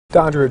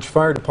Doddridge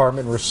Fire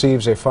Department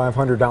receives a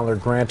 $500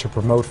 grant to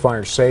promote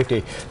fire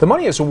safety. The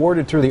money is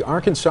awarded through the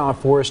Arkansas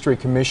Forestry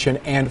Commission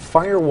and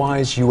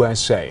FireWise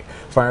USA.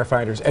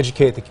 Firefighters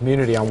educate the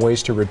community on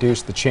ways to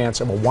reduce the chance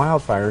of a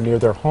wildfire near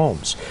their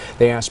homes.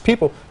 They ask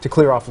people to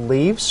clear off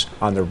leaves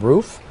on their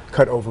roof,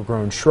 cut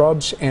overgrown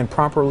shrubs, and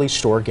properly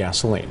store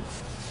gasoline.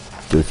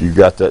 If you've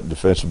got that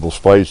defensible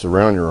space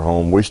around your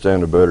home, we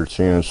stand a better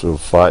chance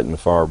of fighting the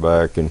fire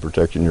back and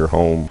protecting your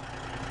home.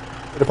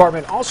 The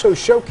department also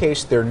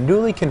showcased their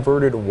newly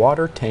converted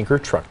water tanker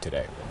truck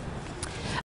today.